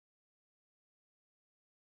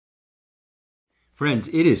Friends,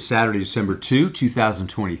 it is Saturday, December 2,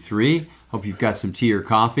 2023. Hope you've got some tea or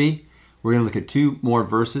coffee. We're going to look at two more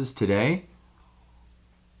verses today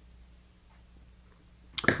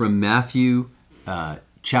from Matthew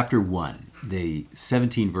chapter 1, the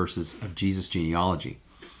 17 verses of Jesus' genealogy.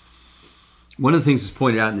 One of the things that's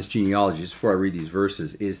pointed out in this genealogy, just before I read these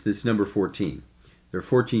verses, is this number 14. There are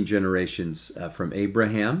 14 generations from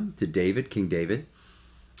Abraham to David, King David,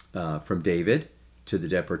 from David to the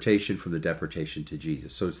deportation, from the deportation to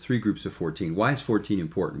Jesus. So it's three groups of 14. Why is 14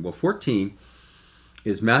 important? Well, 14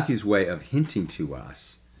 is Matthew's way of hinting to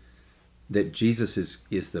us that Jesus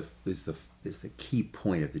is the key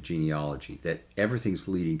point of the genealogy, that everything's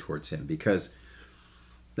leading towards him, because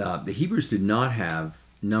the Hebrews did not have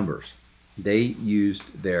numbers. They used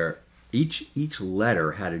each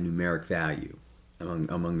letter had a numeric value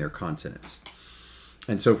among their consonants.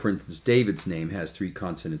 And so, for instance, David's name has 3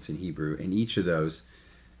 consonants in Hebrew, and each of those,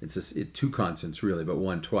 it's 2 consonants really, but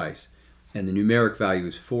one twice. And the numeric value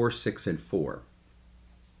is 4, 6, and 4,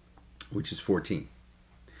 which is 14.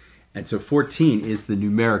 And so 14 is the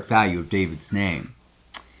numeric value of David's name.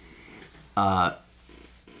 As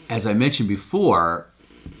I mentioned before,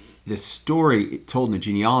 the story told in the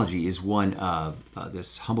genealogy is one of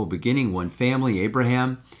this humble beginning, one family,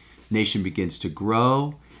 Abraham. Nation begins to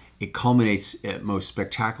grow. It culminates most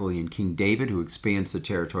spectacularly in King David, who expands the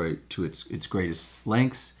territory to its greatest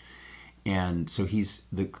lengths. And so he's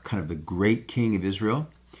the kind of the great king of Israel.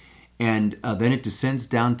 And then it descends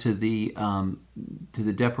down to the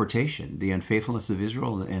deportation, the unfaithfulness of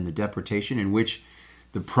Israel and the deportation, in which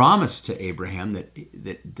the promise to Abraham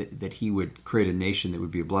that he would create a nation that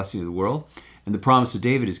would be a blessing to the world, and the promise to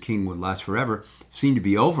David, his king would last forever, seemed to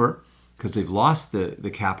be over because they've lost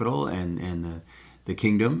the capital and the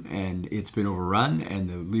kingdom, and it's been overrun, and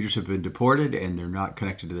the leaders have been deported, and they're not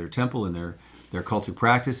connected to their temple and their cultic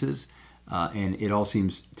practices, and it all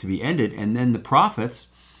seems to be ended. And then the prophets,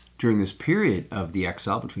 during this period of the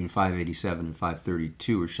exile between 587 and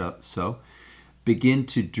 532 or so, begin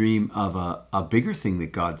to dream of a bigger thing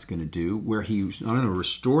that God's going to do, where he's not going to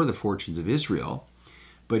restore the fortunes of Israel,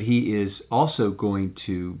 but he is also going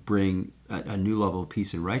to bring a new level of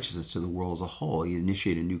peace and righteousness to the world as a whole. He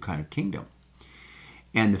initiate a new kind of kingdom.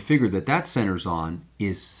 And the figure that centers on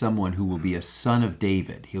is someone who will be a son of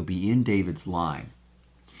David. He'll be in David's line.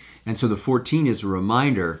 And so the 14 is a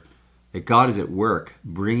reminder that God is at work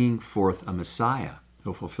bringing forth a Messiah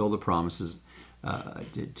who'll fulfill the promises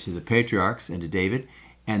to the patriarchs and to David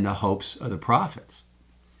and the hopes of the prophets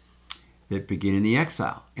that begin in the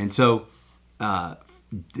exile. And so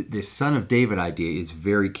the son of David idea is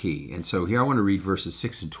very key. And so here I want to read verses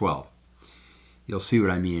 6 and 12. You'll see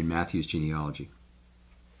what I mean in Matthew's genealogy.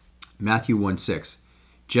 Matthew 1:6.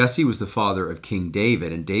 Jesse was the father of King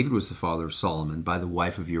David, and David was the father of Solomon by the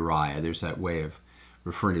wife of Uriah. There's that way of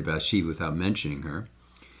referring to Bathsheba without mentioning her.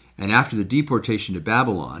 And after the deportation to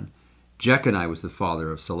Babylon, Jeconiah was the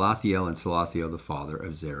father of Salathiel, and Salathiel the father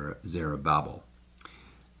of Zerubbabel.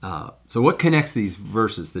 So what connects these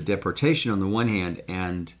verses? The deportation on the one hand,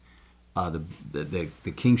 and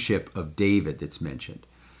the kingship of David that's mentioned.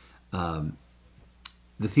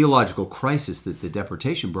 The theological crisis that the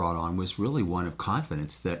deportation brought on was really one of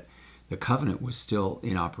confidence that the covenant was still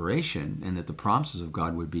in operation and that the promises of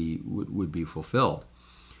God would be fulfilled.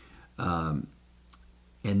 And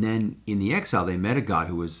then in the exile, they met a God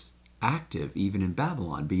who was active even in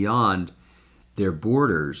Babylon, beyond their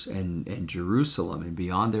borders and Jerusalem and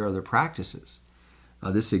beyond their other practices.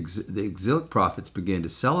 The exilic prophets began to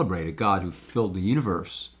celebrate a God who filled the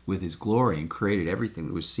universe with his glory and created everything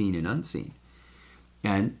that was seen and unseen.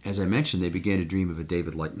 And as I mentioned, they began to dream of a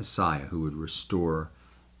David-like Messiah who would restore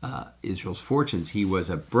Israel's fortunes. He was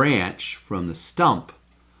a branch from the stump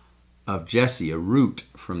of Jesse, a root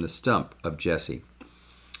from the stump of Jesse.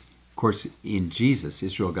 Of course, in Jesus,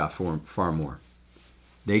 Israel got far more.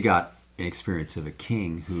 They got an experience of a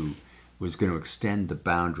king who was going to extend the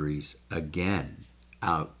boundaries again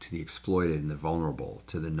out to the exploited and the vulnerable,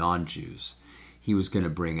 to the non-Jews. He was going to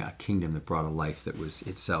bring a kingdom that brought a life that was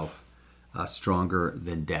itself stronger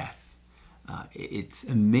than death. It's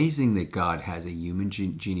amazing that God has a human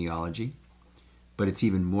genealogy, but it's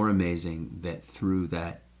even more amazing that through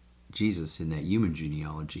that Jesus, in that human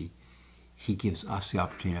genealogy, he gives us the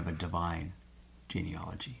opportunity to have a divine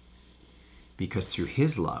genealogy. Because through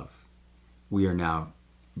his love, we are now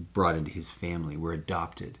brought into his family. We're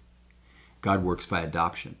adopted. God works by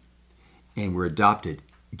adoption. And we're adopted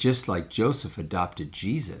just like Joseph adopted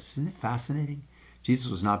Jesus. Isn't it fascinating?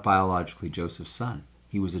 Jesus was not biologically Joseph's son.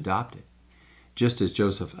 He was adopted. Just as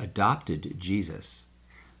Joseph adopted Jesus,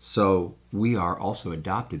 so we are also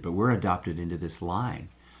adopted, but we're adopted into this line.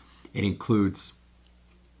 It includes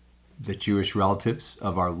the Jewish relatives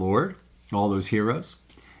of our Lord, all those heroes,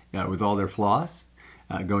 with all their flaws,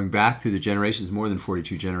 going back through the generations, more than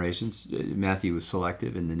 42 generations. Matthew was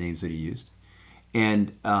selective in the names that he used.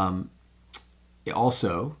 And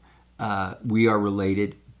also, we are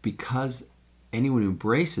related because anyone who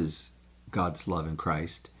embraces God's love in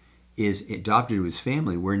Christ is adopted to his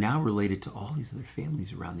family. We're now related to all these other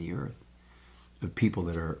families around the earth of people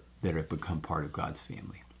that have become part of God's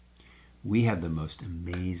family. We have the most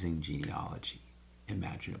amazing genealogy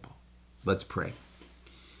imaginable. Let's pray.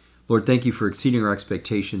 Lord, thank you for exceeding our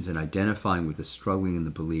expectations and identifying with the struggling and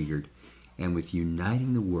the beleaguered, and with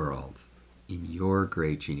uniting the world in your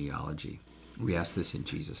great genealogy. We ask this in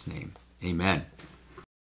Jesus' name. Amen.